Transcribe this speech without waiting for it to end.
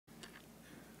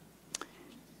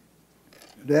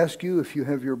I'd ask you, if you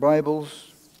have your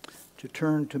Bibles, to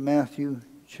turn to Matthew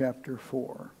chapter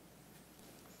 4.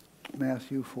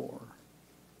 Matthew 4.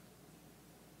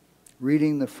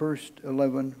 Reading the first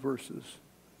 11 verses.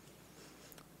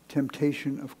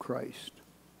 Temptation of Christ.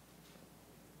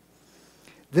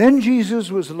 Then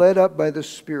Jesus was led up by the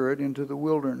Spirit into the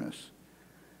wilderness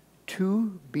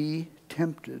to be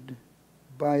tempted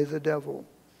by the devil.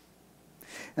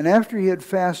 And after he had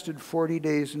fasted 40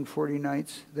 days and 40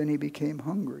 nights, then he became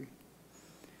hungry.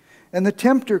 And the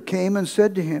tempter came and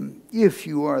said to him, "If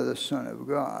you are the Son of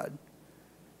God,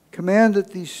 command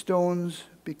that these stones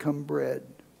become bread."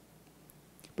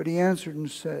 But he answered and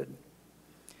said,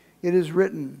 "It is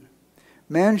written,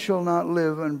 man shall not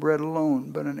live on bread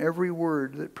alone, but on every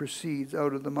word that proceeds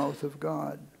out of the mouth of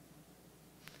God."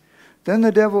 Then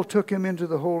the devil took him into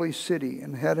the holy city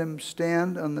and had him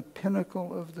stand on the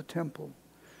pinnacle of the temple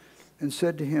and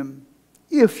said to him,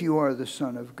 "If you are the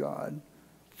Son of God,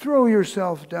 throw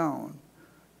yourself down.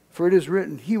 For it is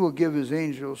written, he will give his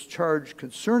angels charge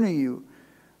concerning you.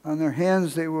 On their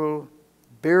hands they will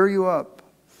bear you up,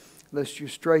 lest you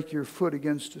strike your foot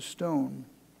against a stone."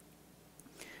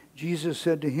 Jesus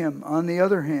said to him, "On the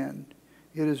other hand,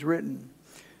 it is written,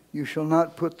 you shall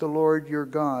not put the Lord your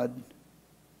God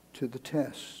to the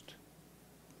test."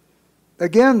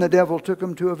 Again the devil took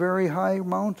him to a very high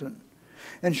mountain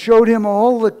and showed him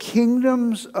all the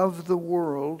kingdoms of the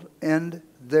world and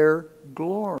their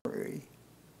glory,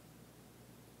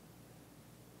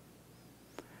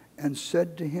 and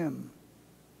said to him,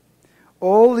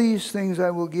 "All these things I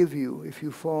will give you if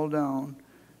you fall down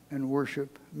and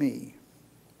worship me."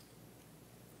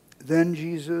 Then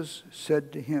Jesus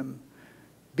said to him,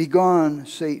 "Begone,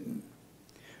 Satan,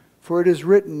 for it is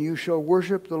written, you shall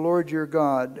worship the Lord your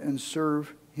God and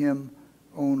serve him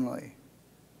only."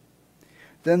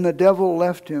 Then the devil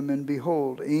left him, and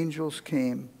behold, angels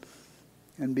came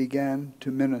and began to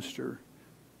minister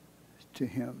to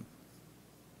him.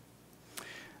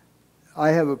 I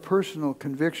have a personal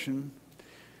conviction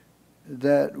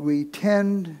that we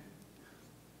tend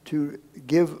to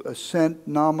give assent,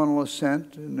 nominal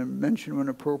assent, and mention when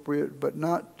appropriate, but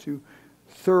not to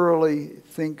thoroughly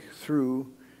think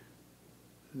through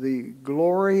the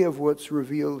glory of what's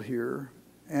revealed here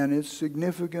and its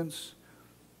significance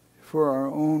for our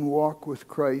own walk with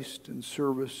Christ and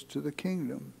service to the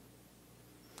kingdom,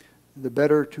 the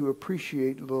better to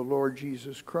appreciate the Lord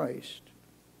Jesus Christ.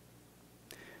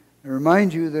 I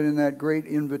remind you that in that great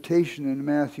invitation in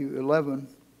Matthew 11,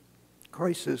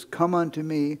 Christ says, "Come unto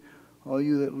me, all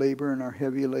you that labor and are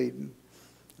heavy laden,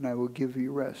 and I will give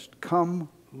you rest. Come,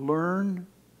 learn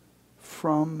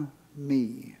from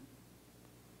me."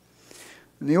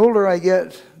 And the older I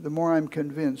get, the more I'm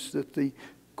convinced that the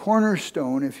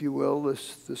cornerstone, if you will, the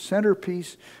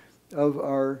centerpiece of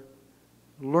our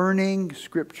learning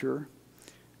Scripture,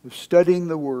 of studying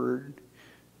the Word,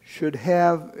 should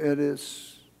have at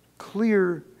its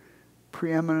clear,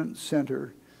 preeminent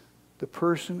center the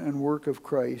person and work of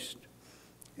Christ,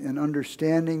 and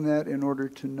understanding that in order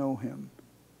to know him.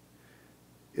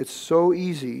 It's so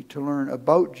easy to learn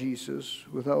about Jesus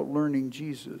without learning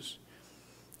Jesus.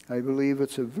 I believe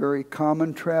it's a very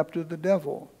common trap to the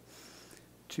devil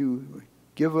to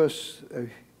give us a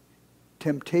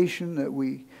temptation that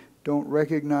we don't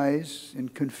recognize in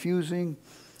confusing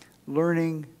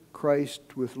learning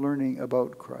Christ with learning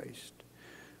about Christ.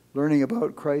 Learning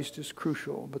about Christ is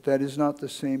crucial, but that is not the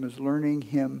same as learning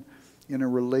him in a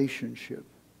relationship.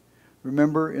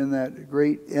 Remember in that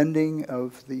great ending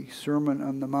of the Sermon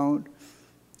on the Mount,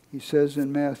 he says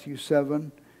in Matthew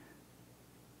 7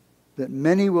 that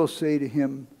many will say to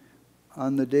him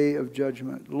on the day of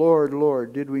judgment, "Lord,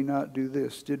 Lord, did we not do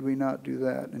this? Did we not do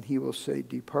that?" And he will say,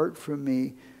 "Depart from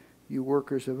me, you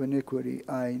workers of iniquity.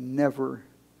 I never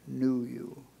knew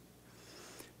you."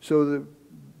 So the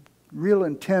real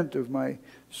intent of my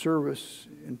service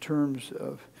in terms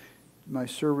of my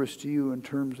service to you in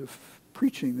terms of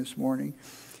preaching this morning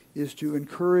is to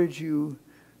encourage you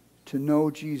to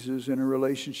know Jesus in a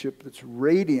relationship that's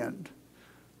radiant,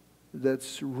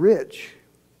 that's rich,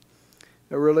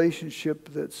 a relationship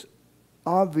that's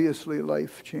obviously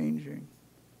life-changing.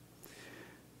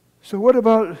 So what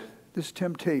about this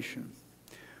temptation?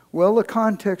 Well, the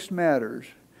context matters,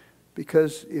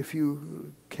 because if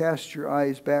you cast your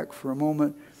eyes back for a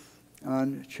moment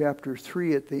on chapter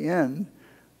 3 at the end,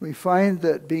 we find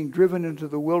that being driven into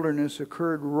the wilderness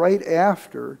occurred right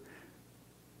after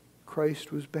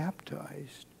Christ was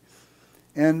baptized.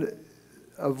 And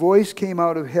a voice came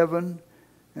out of heaven,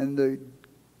 and the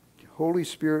Holy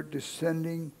Spirit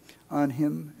descending on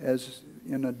him as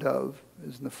in a dove,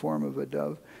 as in the form of a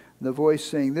dove. the voice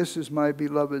saying, "This is my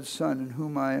beloved Son, in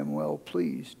whom I am well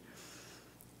pleased."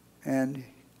 And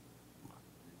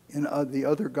in the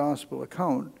other gospel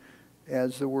account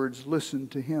adds the words, "Listen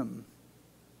to him."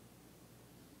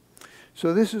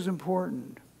 So this is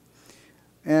important.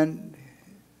 And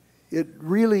it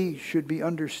really should be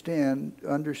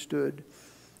understood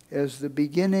as the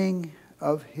beginning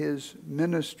of his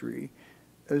ministry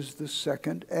as the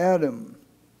second Adam.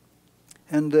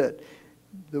 And that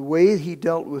the way he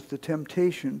dealt with the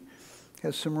temptation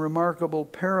has some remarkable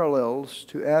parallels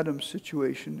to Adam's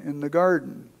situation in the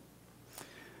garden.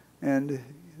 And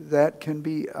that can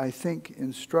be, I think,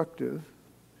 instructive.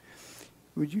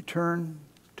 Would you turn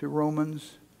to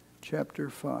Romans chapter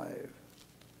 5?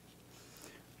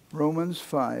 Romans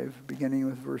 5, beginning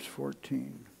with verse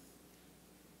 14.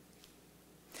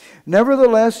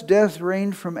 "Nevertheless, death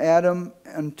reigned from Adam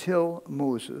until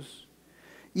Moses,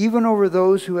 even over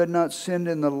those who had not sinned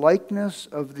in the likeness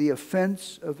of the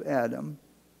offense of Adam,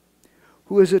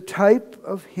 who is a type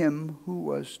of him who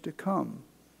was to come.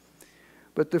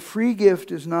 But the free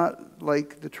gift is not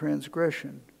like the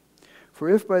transgression. For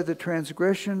if by the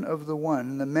transgression of the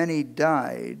one the many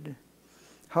died,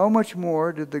 how much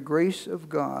more did the grace of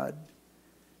God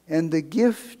and the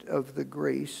gift of the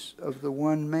grace of the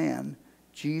one man,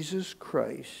 Jesus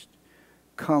Christ,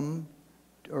 come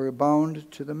or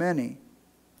abound to the many?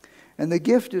 And the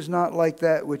gift is not like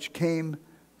that which came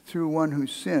through one who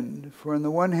sinned. For on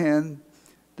the one hand,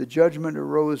 the judgment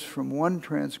arose from one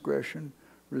transgression,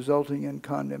 resulting in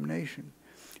condemnation.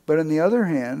 But on the other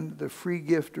hand, the free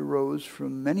gift arose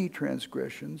from many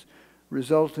transgressions,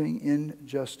 resulting in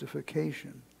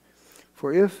justification.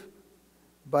 For if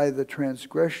by the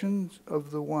transgressions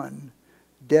of the one,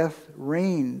 death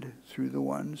reigned through the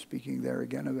one," speaking there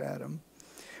again of Adam,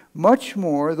 "much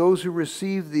more those who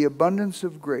receive the abundance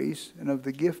of grace and of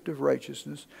the gift of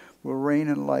righteousness will reign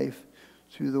in life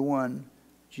through the one,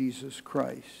 Jesus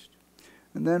Christ."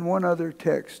 And then one other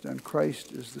text on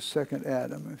Christ as the second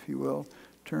Adam, if you will.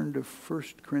 Turn to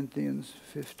 1 Corinthians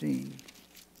 15.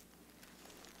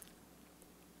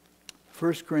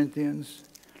 1 Corinthians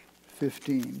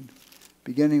 15,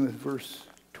 beginning with verse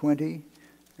 20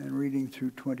 and reading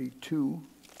through 22.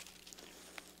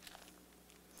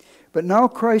 "But now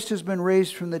Christ has been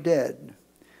raised from the dead,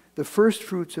 the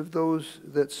firstfruits of those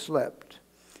that slept.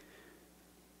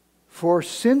 For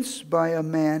since by a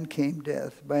man came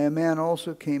death, by a man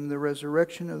also came the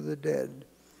resurrection of the dead.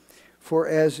 For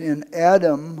as in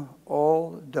Adam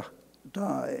all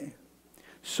die,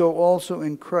 so also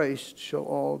in Christ shall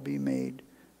all be made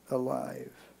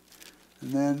alive."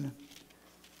 And then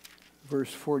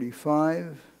verse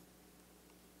 45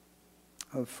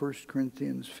 of 1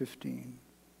 Corinthians 15.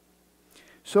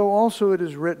 "So also it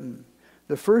is written,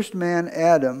 the first man,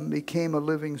 Adam, became a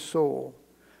living soul.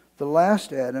 The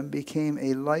last Adam became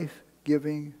a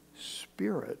life-giving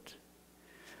spirit.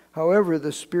 However,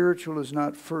 the spiritual is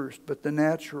not first, but the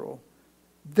natural,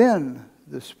 then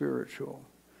the spiritual.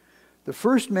 The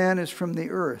first man is from the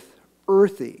earth,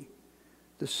 earthy.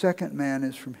 The second man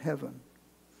is from heaven.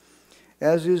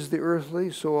 As is the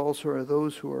earthly, so also are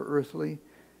those who are earthly.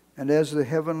 And as the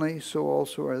heavenly, so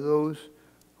also are those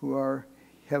who are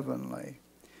heavenly.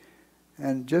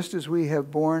 And just as we have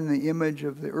borne the image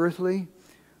of the earthly,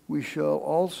 we shall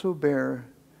also bear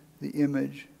the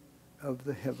image of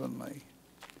the heavenly."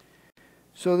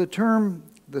 So the term,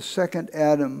 the second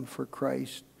Adam for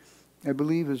Christ, I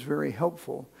believe is very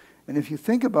helpful. And if you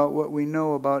think about what we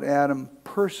know about Adam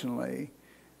personally,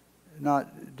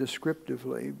 not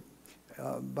descriptively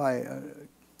by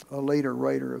a later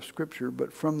writer of Scripture,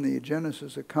 but from the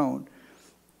Genesis account,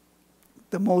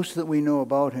 the most that we know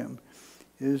about him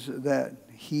is that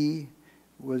he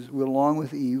was, along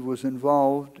with Eve, was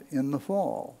involved in the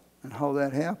fall and how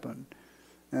that happened.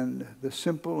 And the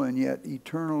simple and yet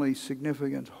eternally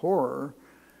significant horror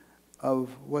of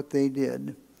what they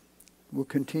did will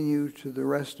continue to the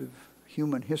rest of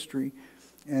human history,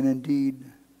 and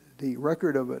indeed the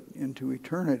record of it into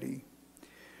eternity.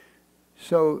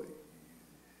 So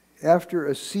after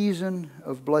a season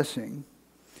of blessing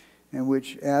in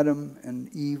which Adam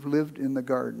and Eve lived in the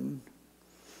garden,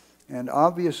 and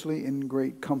obviously in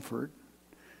great comfort,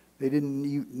 they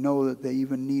didn't know that they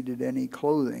even needed any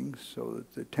clothing, so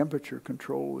that the temperature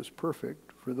control was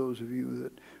perfect for those of you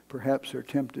that perhaps are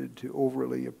tempted to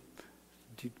overly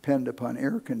depend upon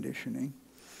air conditioning.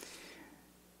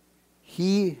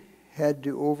 He had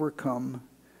to overcome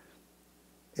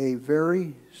a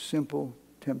very simple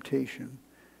temptation,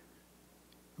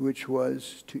 which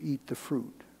was to eat the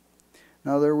fruit.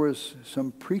 Now there was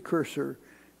some precursor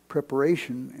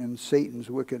preparation in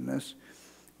Satan's wickedness,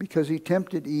 because he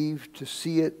tempted Eve to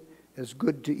see it as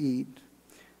good to eat,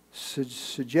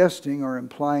 suggesting or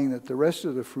implying that the rest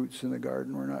of the fruits in the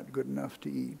garden were not good enough to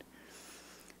eat.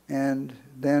 And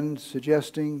then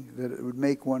suggesting that it would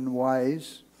make one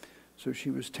wise. So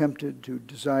she was tempted to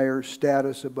desire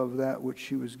status above that which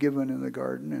she was given in the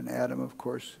garden. And Adam, of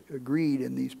course, agreed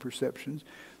in these perceptions,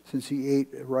 since he ate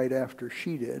right after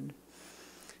she did.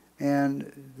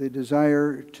 And the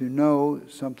desire to know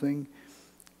something,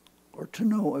 or to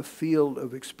know a field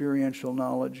of experiential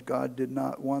knowledge God did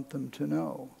not want them to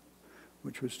know,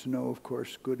 which was to know, of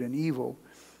course, good and evil,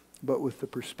 but with the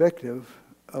perspective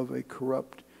of a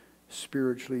corrupt,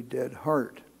 spiritually dead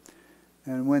heart.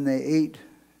 And when they ate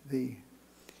the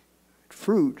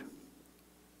fruit,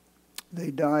 they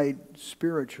died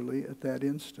spiritually at that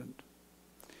instant.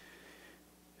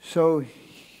 So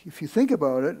if you think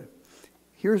about it,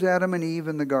 here's Adam and Eve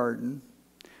in the garden,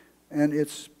 and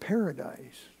it's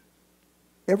paradise.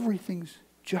 Everything's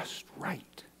just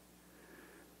right.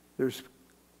 There's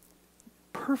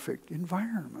perfect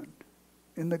environment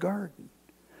in the garden.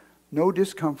 No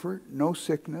discomfort, no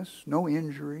sickness, no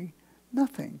injury,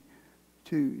 nothing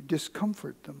to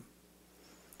discomfort them.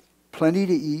 Plenty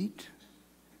to eat,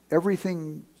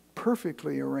 everything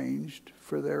perfectly arranged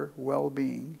for their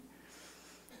well-being,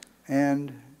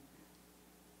 and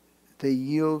they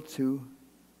yield to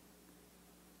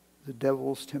the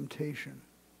devil's temptation.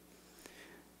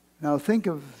 Now think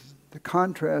of the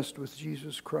contrast with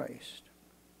Jesus Christ.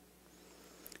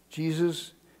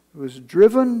 Jesus was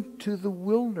driven to the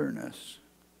wilderness,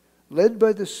 led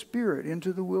by the Spirit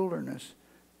into the wilderness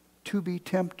to be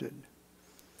tempted.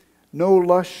 No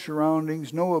lush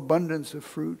surroundings, no abundance of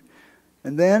fruit.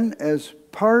 And then, as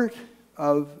part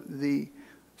of the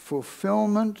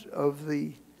fulfillment of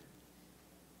the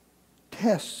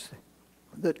tests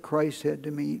that Christ had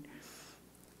to meet,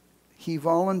 he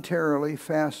voluntarily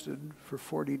fasted for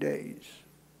 40 days.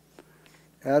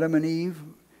 Adam and Eve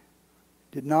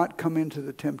did not come into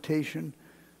the temptation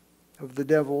of the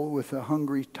devil with a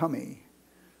hungry tummy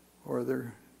or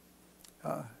their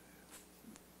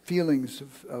feelings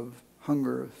of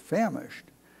hunger famished.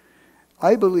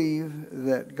 I believe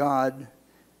that God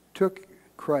took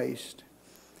Christ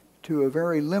to a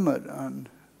very limit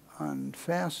on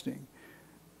fasting.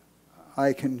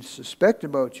 I can suspect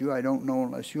about you, I don't know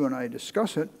unless you and I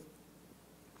discuss it,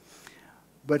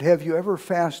 but have you ever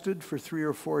fasted for 3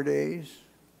 or 4 days?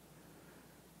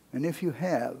 And if you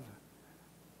have,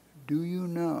 do you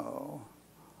know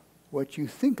what you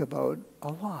think about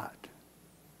a lot?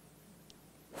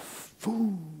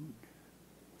 Food,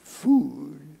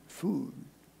 food, food.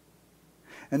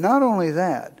 And not only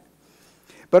that,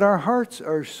 but our hearts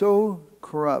are so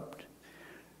corrupt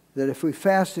that if we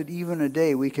fasted even a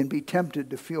day, we can be tempted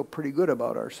to feel pretty good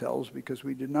about ourselves because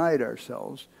we denied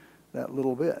ourselves that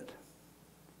little bit.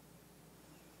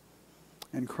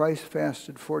 And Christ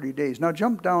fasted 40 days. Now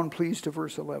jump down, please, to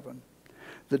verse 11.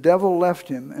 The devil left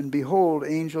him, and behold,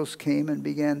 angels came and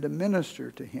began to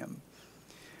minister to him.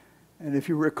 And if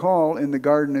you recall, in the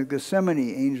Garden of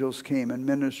Gethsemane, angels came and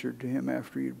ministered to him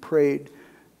after he had prayed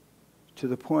to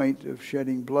the point of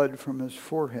shedding blood from his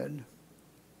forehead.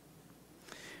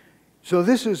 So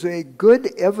this is a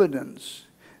good evidence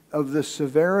of the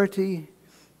severity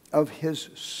of his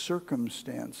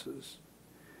circumstances.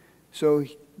 So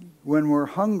when we're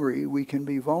hungry, we can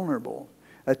be vulnerable.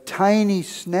 A tiny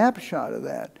snapshot of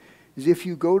that is if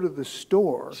you go to the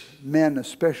store, men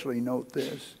especially note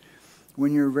this,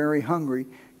 when you're very hungry,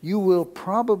 you will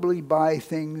probably buy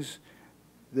things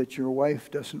that your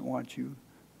wife doesn't want you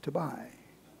to buy.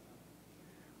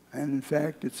 And in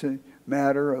fact, it's a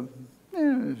matter of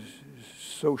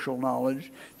social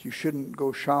knowledge. You shouldn't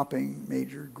go shopping,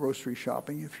 major grocery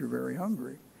shopping, if you're very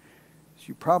hungry. So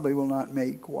you probably will not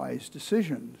make wise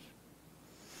decisions.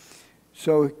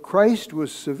 So Christ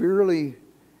was severely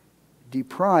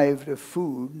deprived of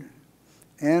food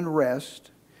and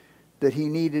rest, that he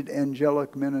needed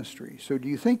angelic ministry. So do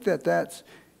you think that that's,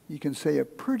 you can say, a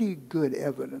pretty good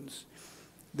evidence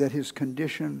that his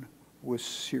condition was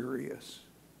serious,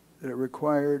 that it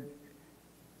required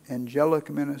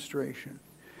angelic ministration?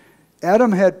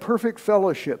 Adam had perfect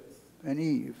fellowship, and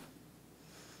Eve.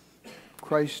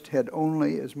 Christ had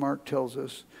only, as Mark tells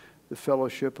us, the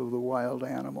fellowship of the wild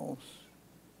animals.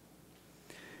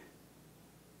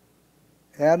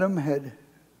 Adam had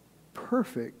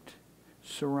perfect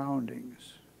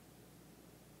surroundings.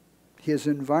 His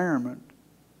environment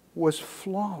was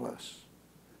flawless.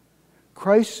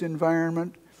 Christ's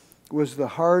environment was the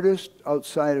hardest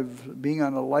outside of being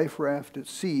on a life raft at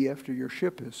sea after your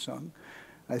ship has sunk.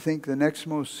 I think the next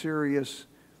most serious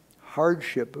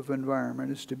hardship of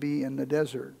environment is to be in the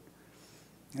desert.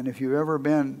 And if you've ever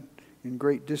been in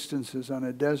great distances on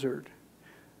a desert,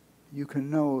 you can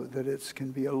know that it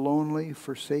can be a lonely,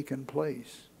 forsaken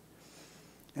place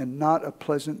and not a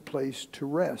pleasant place to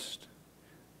rest.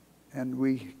 And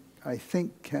we, I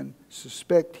think, can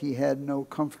suspect he had no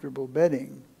comfortable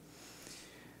bedding.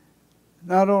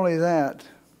 Not only that,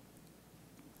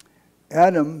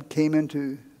 Adam came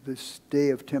into this day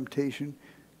of temptation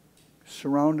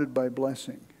surrounded by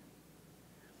blessing.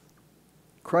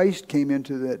 Christ came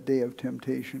into that day of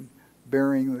temptation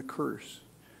bearing the curse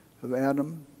of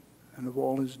Adam and of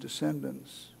all his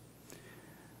descendants.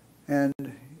 And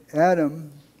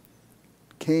Adam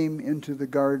came into the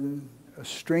garden a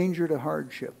stranger to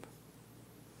hardship,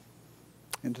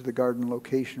 into the garden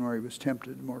location where he was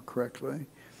tempted, more correctly.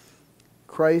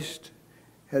 Christ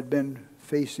had been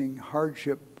facing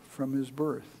hardship from his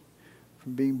birth,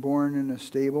 from being born in a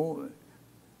stable,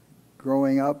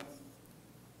 growing up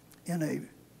in a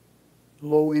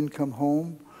low-income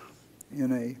home,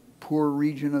 in a poor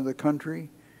region of the country.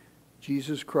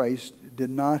 Jesus Christ did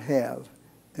not have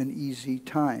an easy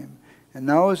time. And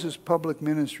now as his public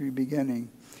ministry beginning,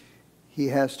 he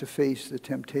has to face the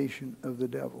temptation of the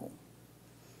devil.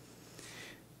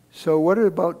 So what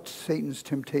about Satan's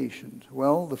temptations?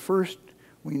 Well, the first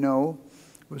we know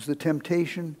was the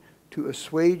temptation to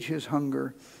assuage his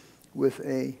hunger with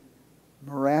a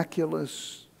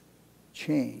miraculous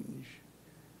change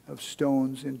of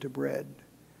stones into bread.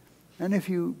 And if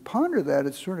you ponder that,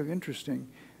 it's sort of interesting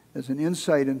as an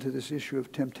insight into this issue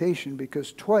of temptation,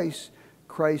 because twice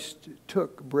Christ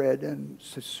took bread and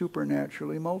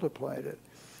supernaturally multiplied it.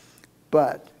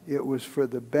 But it was for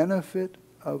the benefit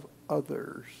of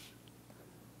others.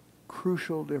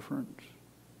 Crucial difference.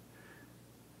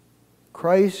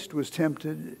 Christ was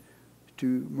tempted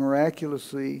to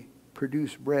miraculously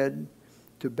produce bread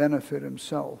to benefit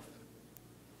himself.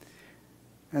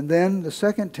 And then the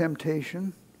second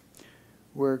temptation,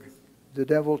 where the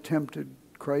devil tempted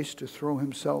Christ to throw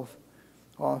himself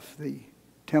off the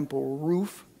temple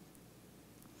roof,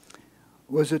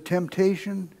 was a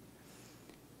temptation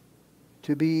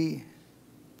to be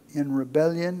in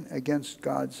rebellion against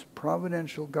God's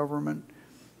providential government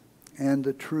and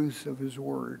the truth of his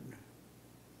word.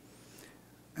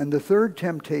 And the third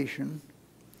temptation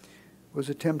was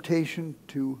a temptation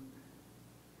to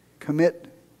commit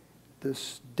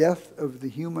this death of the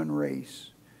human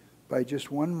race by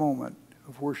just one moment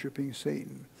of worshiping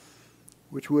Satan,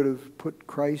 which would have put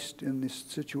Christ in this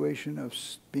situation of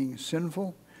being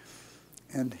sinful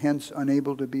and hence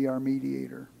unable to be our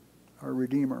mediator, our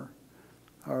Redeemer,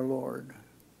 our Lord.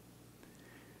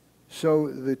 So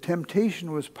the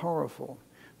temptation was powerful,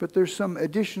 but there's some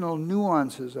additional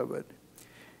nuances of it.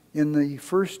 In the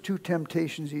first two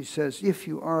temptations, he says, if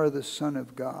you are the Son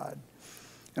of God.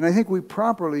 And I think we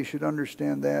properly should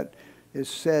understand that is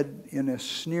said in a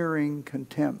sneering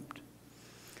contempt.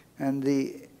 And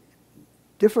the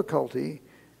difficulty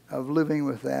of living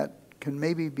with that can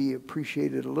maybe be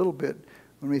appreciated a little bit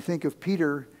when we think of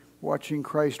Peter watching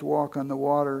Christ walk on the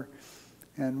water,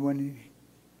 and when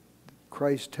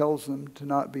Christ tells them to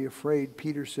not be afraid,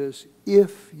 Peter says,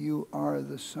 if you are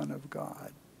the Son of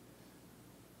God,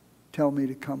 tell me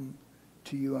to come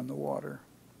to you on the water,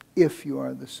 if you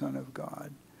are the Son of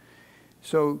God.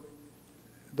 So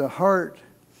the heart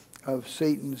of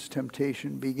Satan's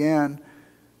temptation began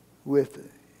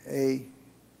with a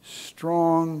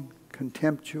strong,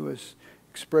 contemptuous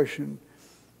expression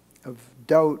of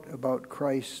doubt about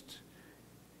Christ's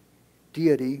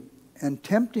deity and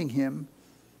tempting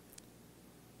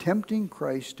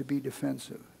Christ to be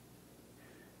defensive.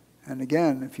 And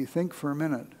again, if you think for a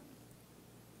minute,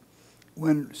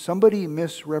 when somebody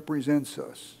misrepresents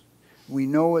us, we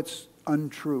know it's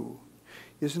untrue.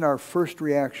 Isn't our first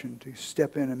reaction to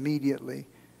step in immediately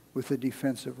with a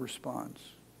defensive response?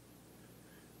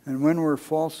 And when we're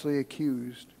falsely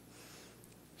accused,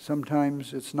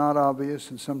 sometimes it's not obvious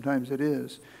and sometimes it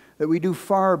is, that we do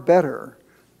far better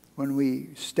when we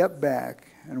step back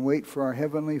and wait for our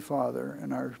Heavenly Father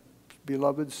and our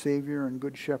beloved Savior and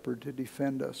Good Shepherd to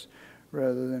defend us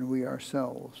rather than we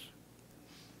ourselves.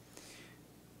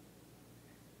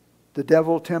 The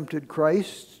devil tempted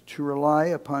Christ to rely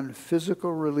upon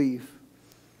physical relief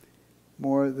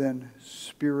more than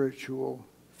spiritual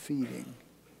feeding.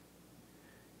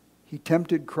 He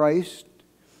tempted Christ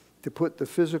to put the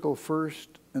physical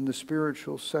first and the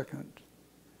spiritual second.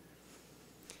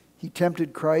 He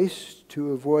tempted Christ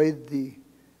to avoid the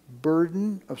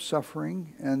burden of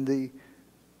suffering and the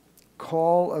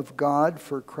call of God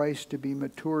for Christ to be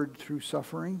matured through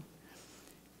suffering.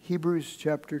 Hebrews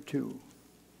chapter 2.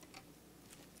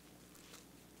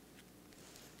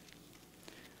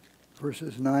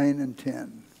 Verses 9 and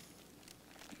 10.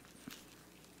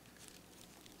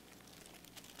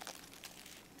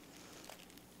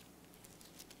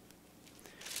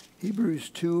 Hebrews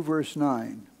 2, verse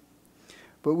 9.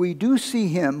 But we do see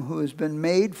him who has been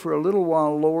made for a little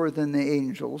while lower than the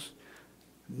angels,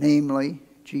 namely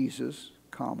Jesus,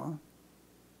 comma,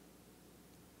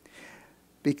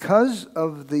 because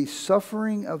of the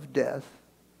suffering of death,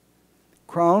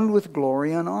 crowned with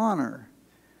glory and honor,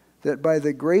 that by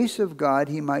the grace of God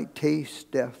he might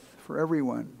taste death for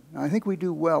everyone. Now, I think we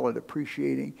do well at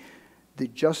appreciating the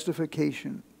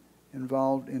justification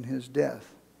involved in his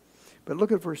death. But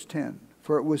look at verse 10.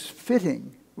 For it was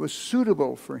fitting, was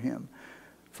suitable for him,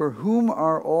 for whom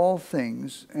are all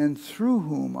things, and through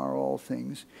whom are all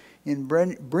things, in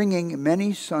bringing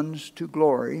many sons to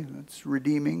glory, that's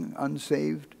redeeming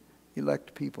unsaved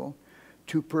elect people,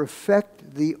 to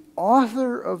perfect the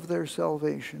author of their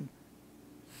salvation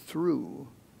through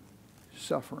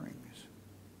sufferings.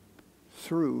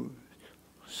 Through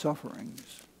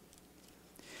sufferings.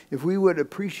 If we would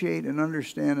appreciate and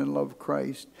understand and love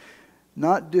Christ,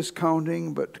 not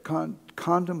discounting but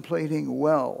contemplating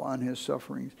well on his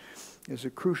sufferings, is a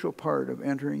crucial part of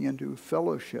entering into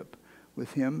fellowship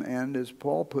with him, and as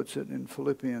Paul puts it in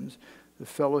Philippians, the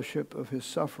fellowship of his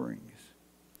sufferings.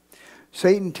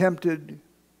 Satan tempted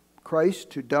Christ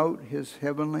to doubt his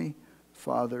heavenly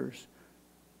Father's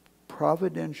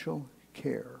providential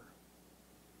care,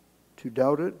 to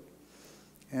doubt it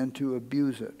and to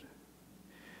abuse it.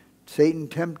 Satan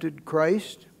tempted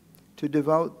Christ to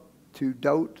doubt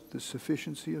the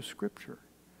sufficiency of Scripture.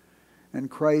 And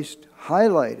Christ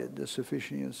highlighted the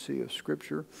sufficiency of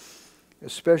Scripture,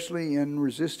 especially in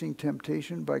resisting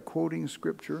temptation, by quoting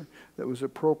Scripture that was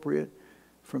appropriate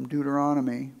from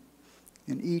Deuteronomy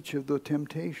in each of the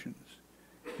temptations.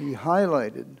 He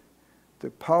highlighted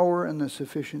the power and the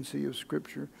sufficiency of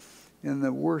Scripture in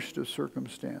the worst of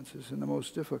circumstances, in the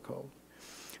most difficult.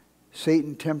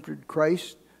 Satan tempted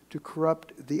Christ to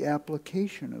corrupt the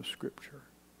application of Scripture,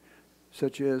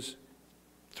 such as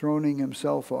throwing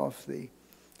himself off the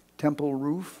temple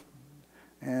roof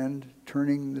and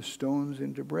turning the stones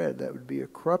into bread. That would be a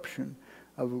corruption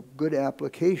of a good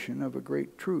application of a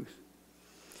great truth.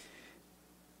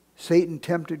 Satan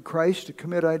tempted Christ to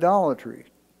commit idolatry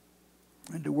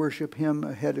and to worship him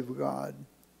ahead of God,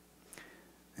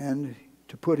 and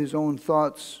to put his own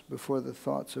thoughts before the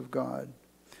thoughts of God.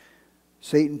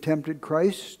 Satan tempted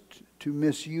Christ to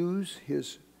misuse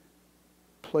his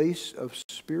place of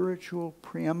spiritual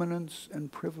preeminence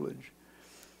and privilege,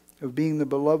 of being the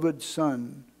beloved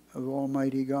Son of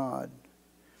Almighty God.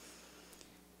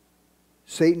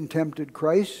 Satan tempted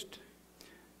Christ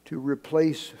to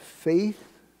replace faith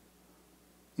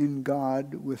in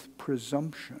God with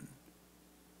presumption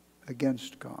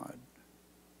against God.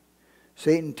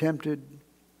 Satan tempted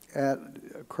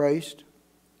Christ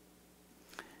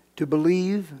to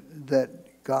believe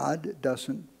that God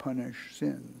doesn't punish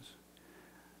sins.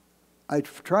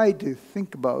 I've tried to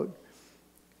think about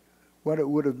what it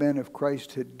would have been if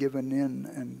Christ had given in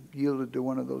and yielded to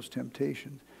one of those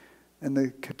temptations. And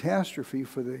the catastrophe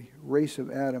for the race of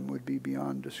Adam would be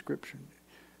beyond description.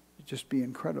 It'd just be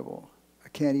incredible. I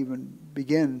can't even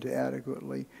begin to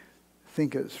adequately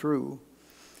think it through.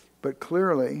 But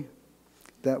clearly,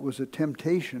 that was a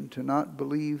temptation to not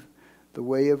believe the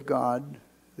way of God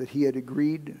that he had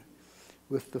agreed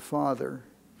with the Father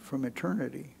from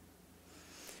eternity.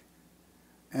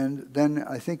 And then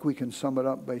I think we can sum it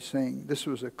up by saying this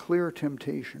was a clear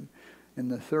temptation, in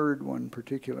the third one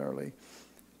particularly,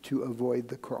 to avoid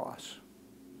the cross.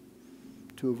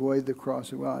 To avoid the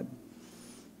cross of God.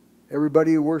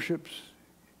 Everybody who worships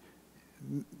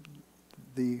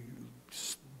the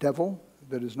devil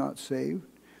that is not saved,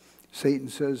 Satan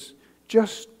says,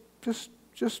 just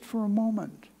for a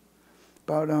moment,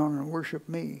 bow down and worship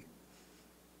me,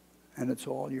 and it's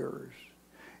all yours.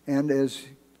 And as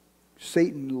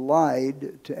Satan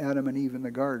lied to Adam and Eve in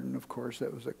the garden, of course,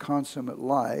 that was a consummate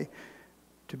lie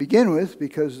to begin with,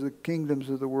 because the kingdoms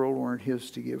of the world weren't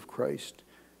his to give Christ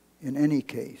in any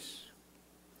case.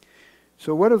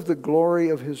 So what of the glory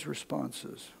of his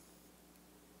responses?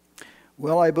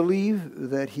 Well, I believe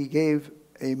that he gave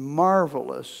a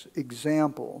marvelous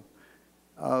example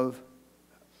of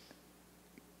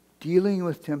dealing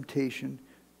with temptation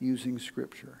using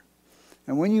Scripture.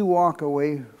 And when you walk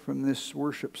away from this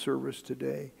worship service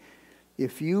today,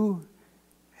 if you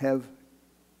have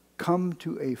come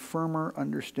to a firmer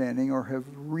understanding, or have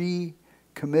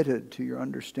recommitted to your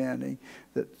understanding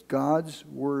that God's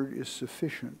Word is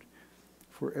sufficient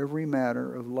for every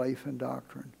matter of life and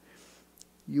doctrine,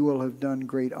 you will have done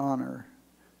great honor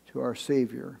to our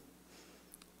Savior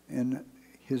in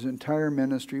his entire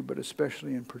ministry, but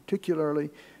especially and particularly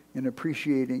in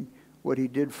appreciating what he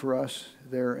did for us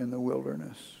there in the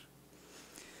wilderness.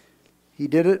 He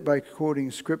did it by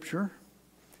quoting Scripture.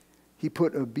 He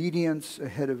put obedience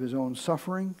ahead of his own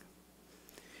suffering.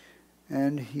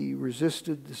 And he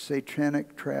resisted the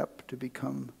satanic trap to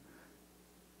become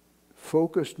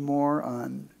focused more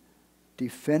on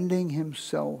defending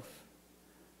himself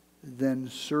than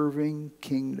serving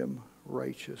kingdom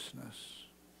righteousness.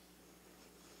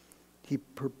 He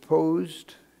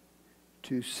proposed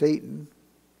to Satan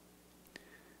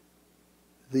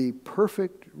the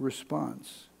perfect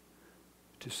response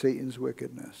to Satan's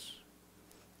wickedness,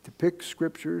 to pick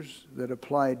scriptures that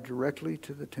applied directly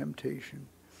to the temptation,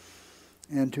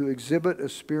 and to exhibit a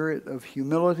spirit of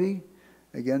humility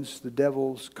against the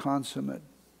devil's consummate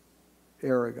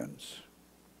arrogance.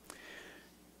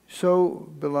 So,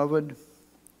 beloved,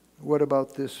 what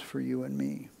about this for you and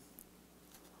me?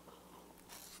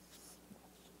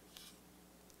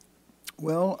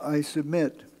 Well, I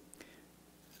submit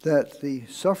that the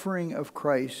suffering of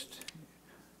Christ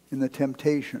in the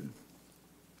temptation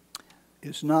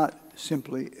is not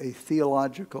simply a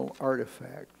theological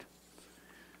artifact.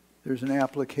 There's an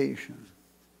application.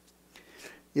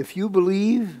 If you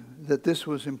believe that this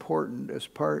was important as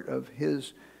part of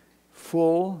his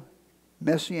full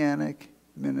messianic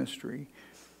ministry,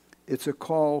 it's a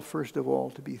call, first of all,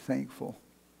 to be thankful.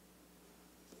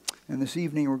 And this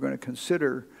evening we're going to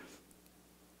consider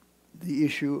the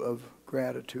issue of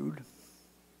gratitude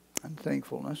and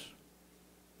thankfulness.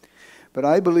 But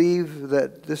I believe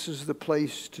that this is the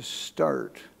place to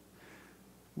start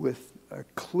with a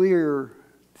clear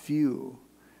view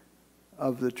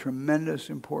of the tremendous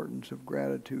importance of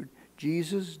gratitude.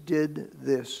 Jesus did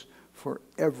this for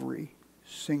every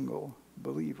single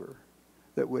believer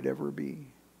that would ever be.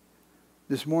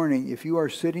 This morning, if you are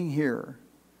sitting here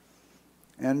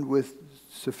and with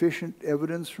sufficient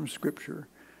evidence from Scripture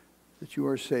that you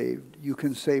are saved, you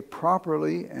can say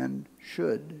properly, and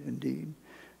should indeed,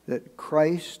 that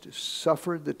Christ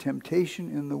suffered the temptation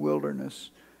in the wilderness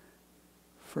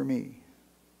for me.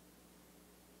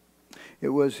 It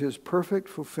was his perfect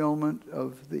fulfillment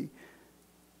of the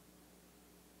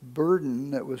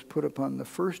burden that was put upon the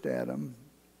first Adam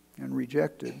and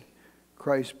rejected.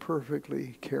 Christ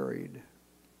perfectly carried.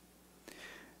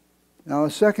 Now,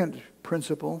 a second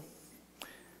principle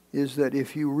is that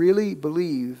if you really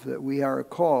believe that we are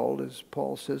called, as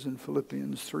Paul says in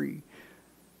Philippians 3,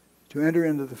 to enter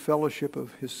into the fellowship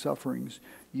of his sufferings,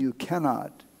 you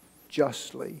cannot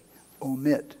justly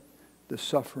omit the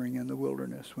suffering in the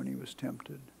wilderness when he was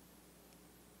tempted.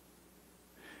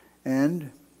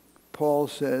 And Paul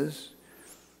says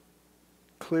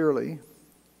clearly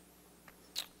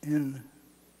in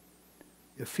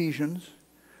Ephesians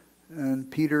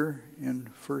and Peter in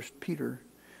 1 Peter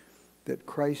that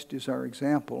Christ is our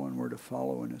example and we're to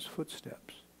follow in his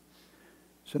footsteps.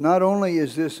 So not only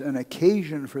is this an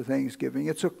occasion for thanksgiving,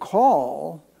 it's a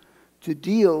call to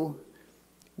deal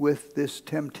with this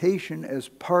temptation as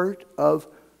part of,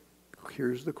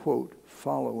 here's the quote,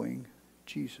 following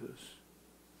Jesus.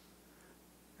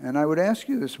 And I would ask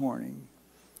you this morning,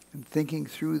 in thinking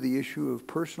through the issue of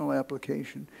personal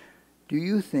application, do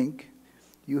you think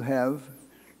you have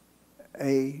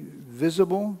a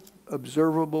visible,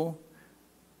 observable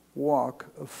walk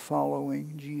of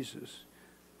following Jesus?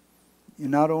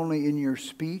 Not only in your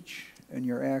speech and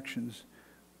your actions,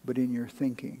 but in your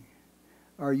thinking.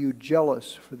 Are you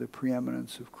jealous for the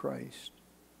preeminence of Christ?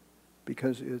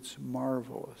 Because it's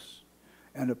marvelous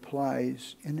and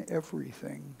applies in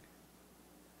everything.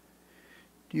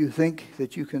 Do you think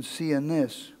that you can see in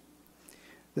this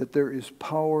that there is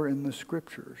power in the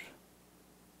Scriptures?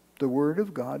 The Word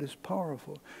of God is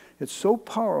powerful. It's so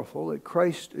powerful that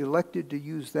Christ elected to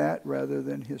use that rather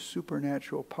than his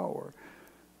supernatural power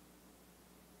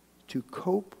to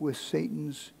cope with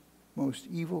Satan's most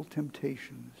evil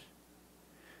temptations.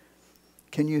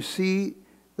 Can you see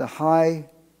the high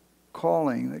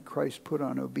calling that Christ put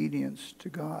on obedience to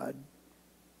God?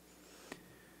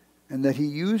 And that he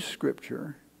used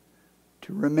Scripture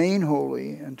to remain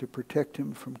holy and to protect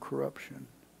him from corruption.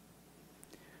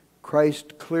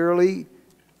 Christ clearly,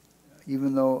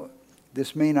 even though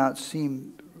this may not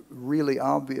seem really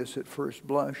obvious at first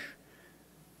blush,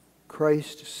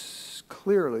 Christ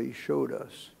clearly showed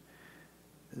us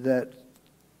that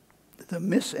the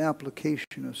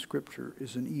misapplication of Scripture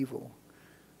is an evil,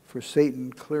 for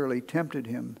Satan clearly tempted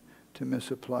him to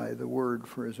misapply the Word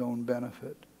for his own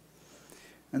benefit.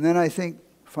 And then I think,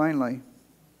 finally,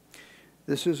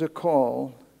 this is a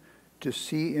call to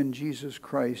see in Jesus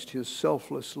Christ his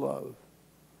selfless love,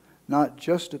 not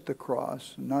just at the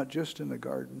cross, not just in the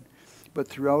garden, but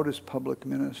throughout his public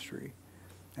ministry,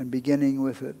 and beginning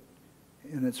with it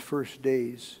in its first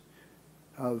days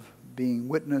of being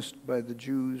witnessed by the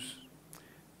Jews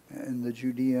and the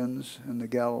Judeans and the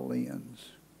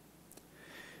Galileans.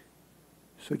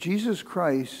 So Jesus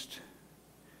Christ,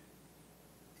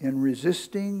 in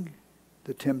resisting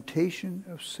the temptation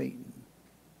of Satan,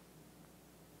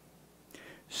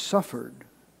 suffered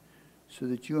so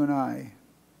that you and I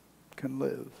can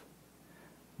live,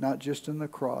 not just on the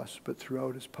cross, but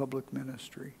throughout his public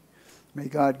ministry. May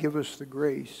God give us the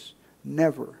grace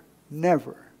never,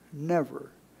 never,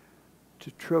 never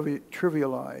to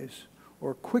trivialize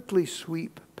or quickly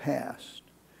sweep past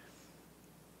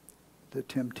the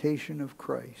temptation of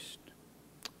Christ.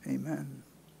 Amen.